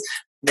agencies,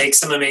 make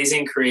some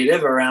amazing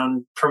creative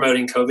around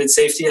promoting COVID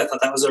safety. I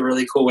thought that was a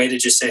really cool way to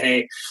just say,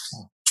 hey,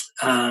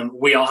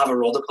 we all have a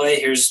role to play.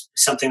 Here's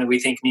something that we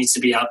think needs to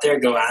be out there.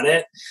 Go at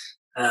it.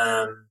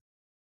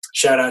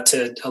 Shout out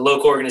to a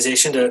local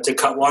organization, to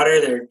Cutwater.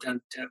 They're a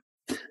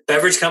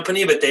beverage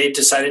company, but they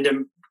decided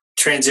to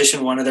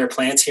transition one of their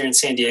plants here in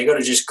San Diego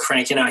to just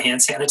cranking out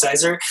hand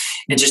sanitizer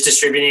and just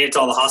distributing it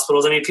to all the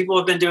hospitals. I mean, people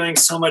have been doing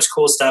so much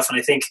cool stuff. And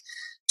I think,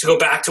 to go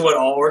back to what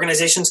all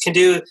organizations can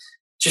do,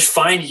 just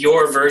find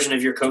your version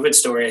of your COVID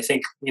story. I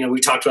think,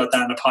 we talked about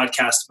that in a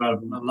podcast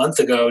about a month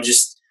ago.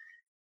 Just,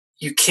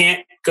 you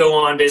can't go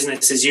on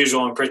business as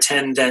usual and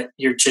pretend that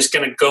you're just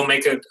going to go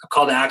make a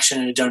call to action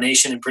and a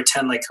donation and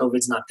pretend like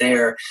COVID's not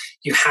there.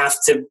 You have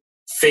to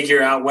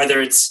figure out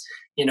whether it's,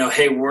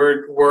 hey,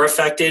 we're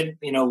affected,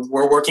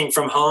 we're working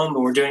from home,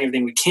 but we're doing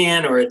everything we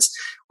can, or it's,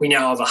 we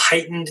now have a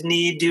heightened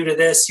need due to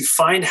this. You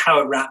find how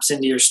it wraps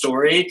into your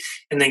story,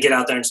 and then get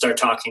out there and start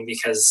talking,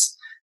 because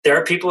there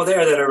are people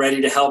there that are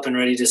ready to help and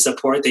ready to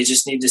support. They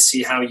just need to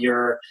see how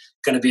you're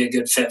going to be a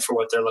good fit for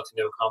what they're looking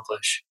to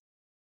accomplish.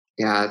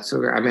 Yeah,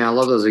 so I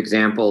love those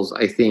examples.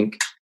 I think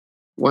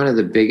one of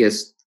the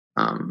biggest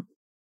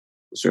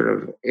sort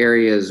of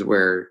areas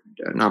where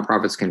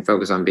nonprofits can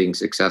focus on being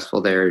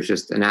successful there is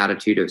just an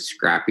attitude of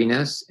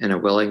scrappiness and a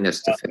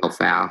willingness to fail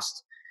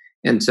fast.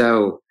 And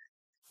so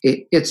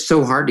it's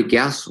so hard to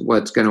guess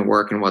what's going to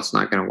work and what's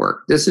not going to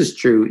work. This is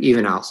true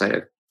even outside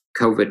of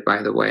COVID,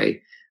 by the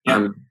way.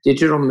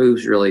 Digital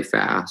moves really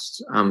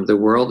fast. The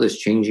world is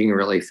changing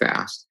really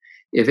fast.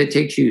 If it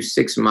takes you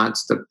 6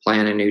 months to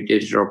plan a new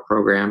digital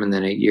program and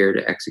then a year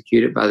to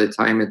execute it, by the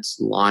time it's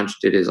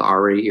launched, it is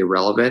already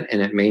irrelevant, and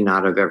it may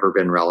not have ever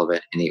been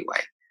relevant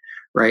anyway,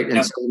 right?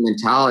 And so the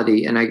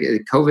mentality, and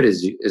COVID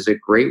is a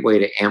great way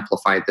to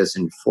amplify this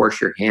and force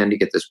your hand to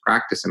get this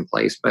practice in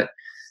place. But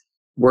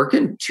work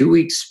in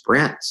 2-week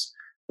sprints,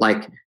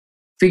 like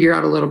figure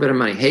out a little bit of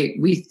money. Hey,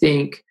 we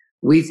think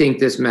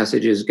this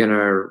message is going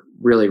to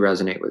really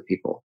resonate with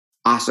people.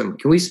 Awesome.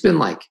 Can we spend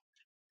like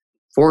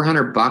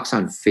 $400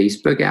 on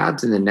Facebook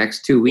ads in the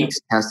next 2 weeks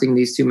testing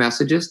these 2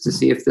 messages to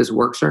see if this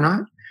works or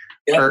not?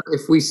 Or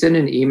if we send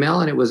an email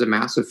and it was a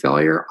massive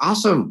failure,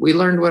 awesome. We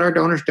learned what our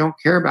donors don't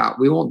care about.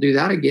 We won't do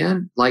that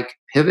again. Like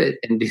pivot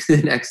and do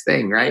the next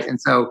thing, right?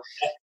 And so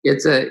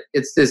it's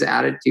this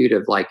attitude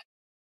of like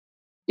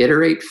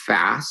iterate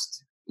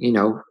fast,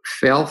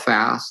 fail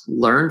fast,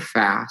 learn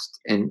fast,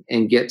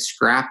 and get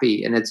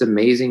scrappy. And it's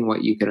amazing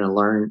what you can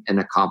learn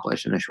and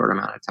accomplish in a short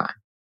amount of time.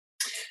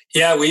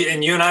 Yeah,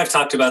 and you and I have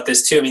talked about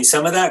this too. I mean,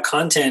 some of that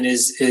content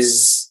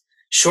is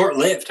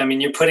short-lived. I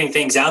mean, you're putting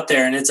things out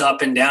there and it's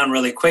up and down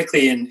really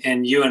quickly.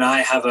 And you and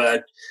I have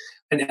an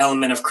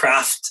element of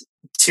craft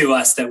to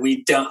us that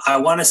we don't. I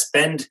want to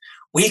spend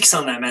weeks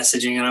on that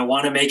messaging, and I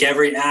want to make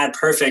every ad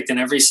perfect and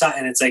every site.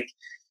 And it's like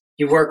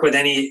you work with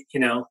any,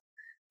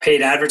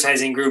 paid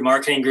advertising group,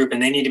 marketing group,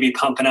 and they need to be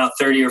pumping out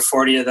 30 or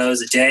 40 of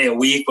those a day, a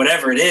week,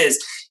 whatever it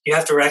is. You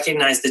have to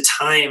recognize the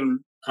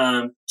time.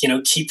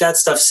 Keep that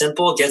stuff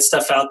simple, get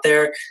stuff out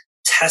there,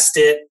 test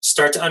it,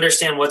 start to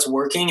understand what's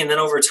working. And then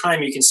over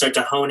time, you can start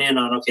to hone in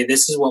on, okay,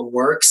 this is what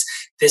works.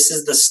 This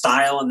is the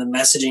style and the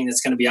messaging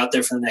that's going to be out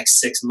there for the next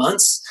 6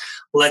 months.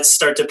 Let's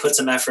start to put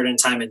some effort and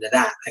time into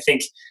that. I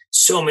think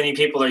so many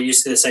people are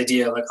used to this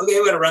idea of like, okay,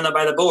 we got to run that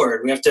by the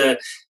board. We have to,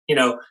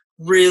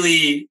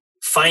 really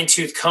fine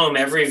tooth comb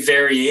every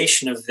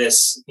variation of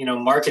this,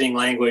 marketing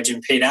language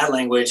and paid ad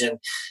language. And,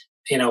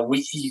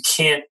 you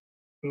can't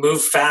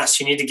move fast.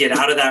 You need to get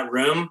out of that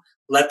room,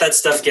 let that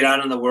stuff get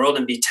out in the world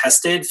and be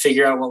tested,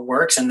 figure out what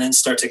works, and then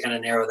start to kind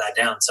of narrow that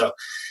down. So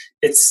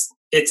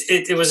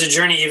it was a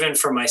journey even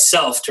for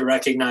myself to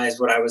recognize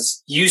what I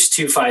was used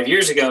to 5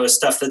 years ago as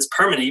stuff that's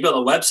permanent. You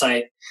build a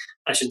website,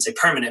 I shouldn't say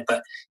permanent,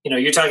 but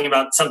you're talking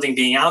about something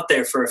being out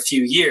there for a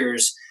few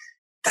years.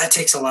 That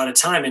takes a lot of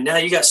time. And now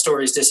you got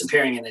stories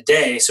disappearing in a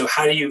day. So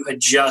how do you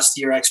adjust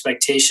your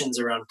expectations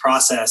around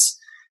process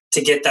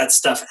to get that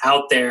stuff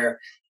out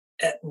there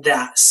at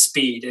that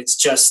speed? It's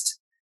just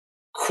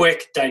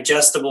quick,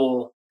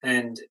 digestible,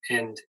 and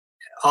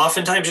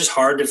oftentimes just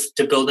hard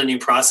to build a new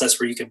process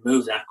where you can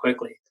move that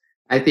quickly.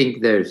 I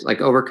think there's like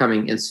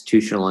overcoming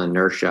institutional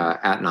inertia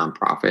at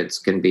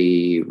nonprofits can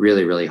be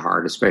really, really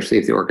hard, especially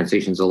if the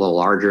organization's a little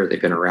larger, they've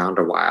been around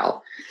a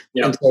while.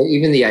 Yep. And so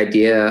even the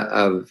idea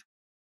of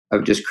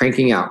just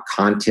cranking out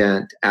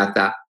content at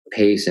that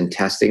pace and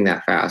testing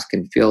that fast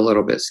can feel a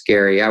little bit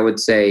scary. I would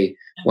say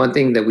one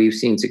thing that we've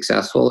seen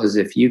successful is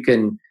if you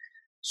can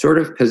sort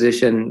of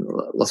position,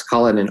 let's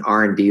call it an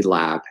R&D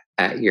lab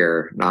at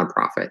your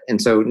nonprofit.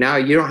 And so now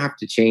you don't have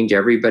to change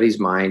everybody's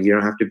mind. You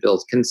don't have to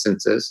build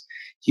consensus.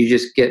 You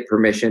just get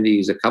permission to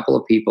use a couple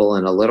of people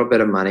and a little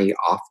bit of money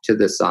off to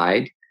the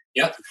side.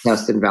 Yep. To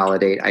test and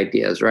validate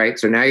ideas, right?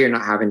 So now you're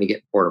not having to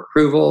get board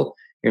approval.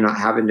 You're not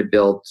having to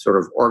build sort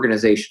of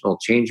organizational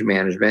change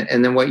management.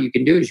 And then what you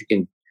can do is you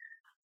can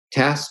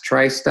test,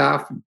 try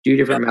stuff, do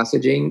different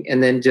messaging,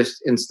 and then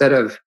just instead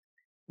of,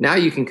 now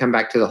you can come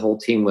back to the whole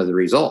team with the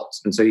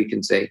results. And so you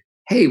can say,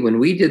 hey, when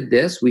we did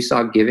this, we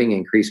saw giving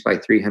increase by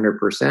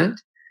 300%.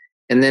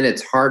 And then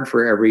it's hard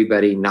for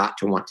everybody not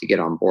to want to get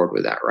on board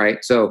with that,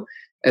 right? So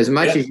as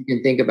much as you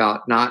can think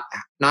about not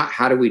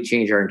how do we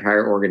change our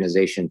entire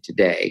organization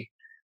today,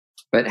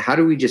 but how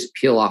do we just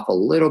peel off a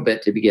little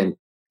bit to begin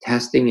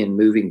testing and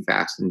moving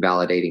fast and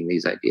validating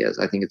these ideas.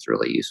 I think it's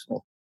really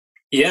useful.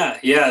 Yeah.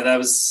 That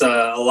was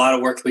a lot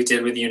of work we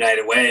did with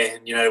United Way,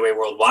 and United Way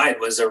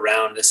Worldwide was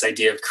around this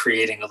idea of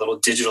creating a little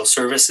digital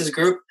services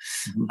group,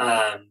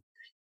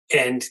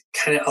 and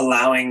kind of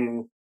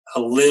allowing a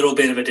little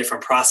bit of a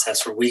different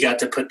process where we got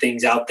to put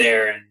things out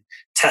there and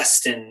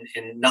test and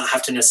not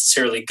have to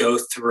necessarily go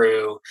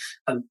through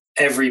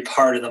every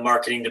part of the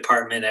marketing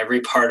department, every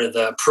part of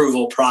the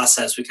approval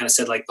process. We kind of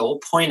said, like, the whole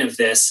point of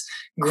this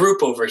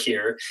group over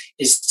here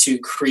is to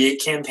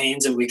create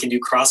campaigns that we can do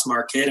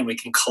cross-market, and we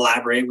can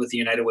collaborate with the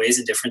United Ways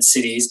in different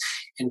cities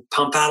and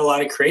pump out a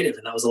lot of creative.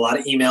 And that was a lot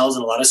of emails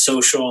and a lot of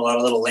social, a lot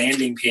of little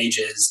landing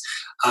pages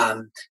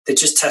that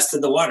just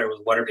tested the water with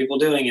what are people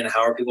doing and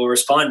how are people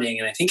responding.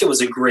 And I think it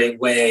was a great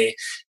way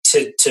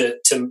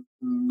to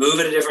move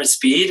at a different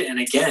speed, and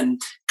again,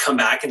 come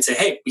back and say,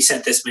 hey, we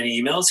sent this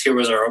many emails. Here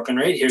was our open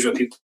rate. Here's what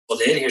people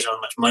did. Here's how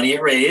much money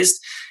it raised.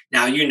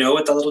 now you know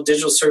what the little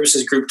digital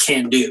services group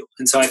can do.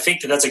 And so I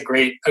think that that's a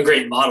great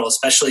model,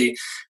 especially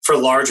for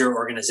larger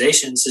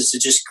organizations, is to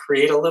just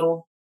create a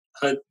little,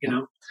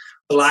 little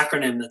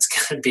acronym that's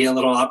going to be a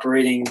little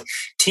operating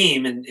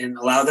team and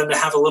allow them to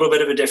have a little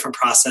bit of a different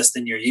process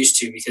than you're used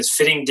to, because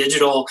fitting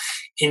digital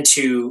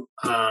into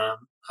a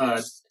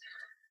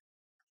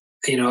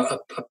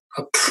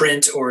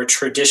print or a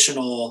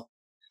traditional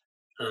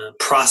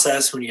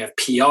process, when you have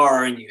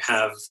PR and you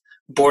have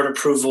board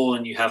approval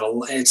and you have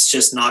it's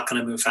just not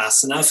going to move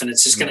fast enough, and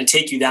it's just going to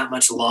take you that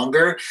much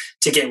longer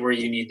to get where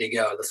you need to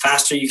go. The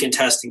faster you can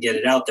test and get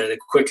it out there, the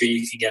quicker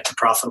you can get to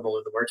profitable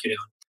with the work you're doing.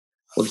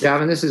 Well,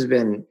 Javan, this has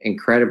been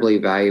incredibly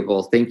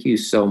valuable. Thank you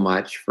so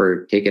much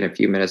for taking a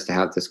few minutes to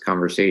have this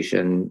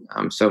conversation.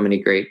 So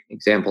many great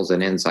examples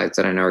and insights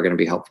that I know are going to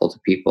be helpful to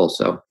people.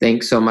 So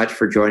thanks so much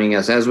for joining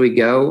us. As we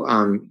go,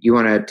 you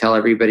want to tell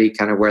everybody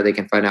kind of where they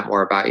can find out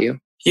more about you?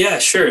 Yeah,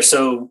 sure.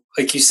 So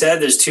like you said,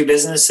 there's two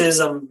businesses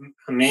I'm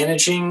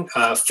managing,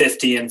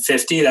 50 and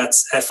 50.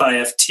 That's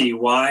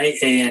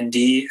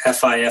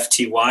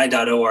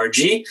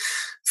FIFTYANDFIFTY.org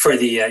for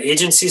the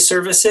agency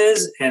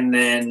services. And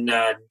then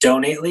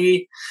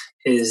Donately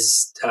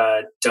is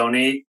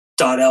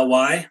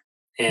donate.ly.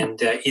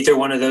 And either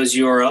one of those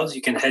URLs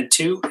you can head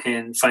to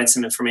and find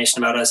some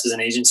information about us as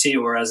an agency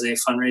or as a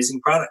fundraising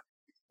product.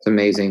 It's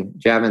amazing.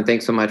 Javan,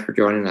 thanks so much for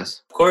joining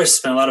us. Of course, it's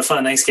been a lot of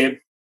fun. Thanks, Gabe.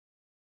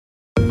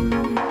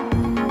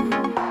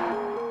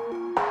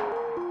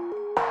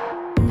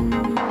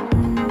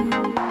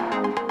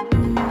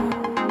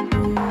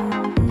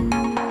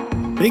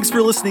 Thanks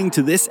for listening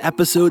to this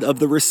episode of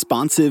the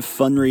Responsive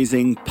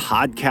Fundraising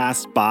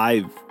Podcast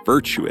by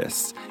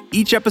Virtuous.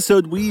 Each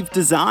episode we've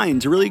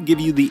designed to really give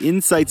you the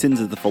insights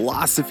into the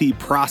philosophy,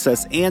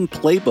 process, and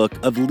playbook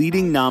of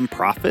leading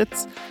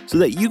nonprofits so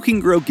that you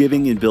can grow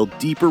giving and build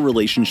deeper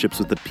relationships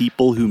with the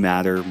people who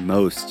matter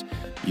most,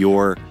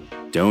 your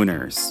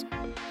donors.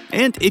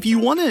 And if you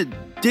want to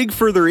dig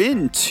further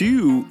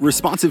into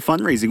responsive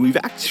fundraising, we've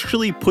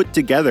actually put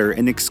together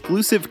an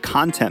exclusive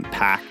content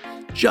pack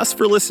just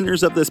for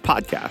listeners of this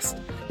podcast.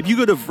 If you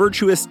go to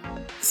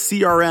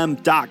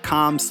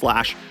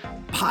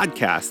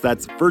virtuouscrm.com/podcast,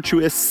 that's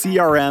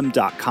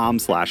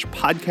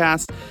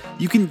virtuouscrm.com/podcast,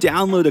 you can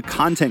download a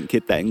content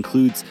kit that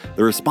includes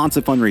the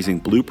Responsive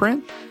Fundraising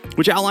Blueprint,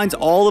 which outlines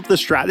all of the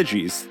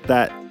strategies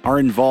that are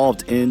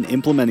involved in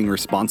implementing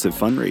responsive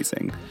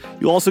fundraising.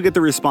 You'll also get the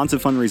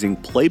Responsive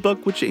Fundraising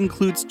Playbook, which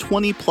includes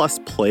 20 plus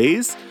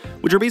plays,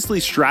 which are basically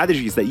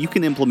strategies that you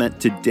can implement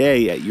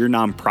today at your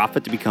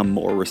nonprofit to become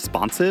more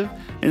responsive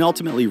and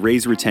ultimately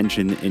raise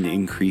retention and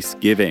increase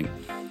giving.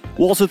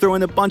 We'll also throw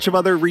in a bunch of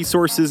other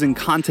resources and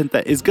content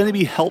that is going to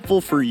be helpful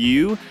for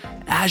you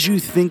as you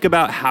think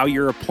about how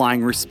you're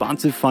applying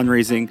responsive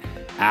fundraising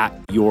at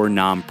your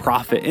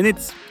nonprofit. And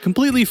it's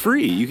completely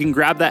free. You can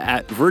grab that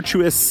at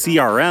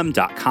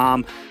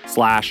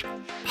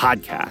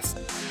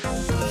virtuouscrm.com/podcast.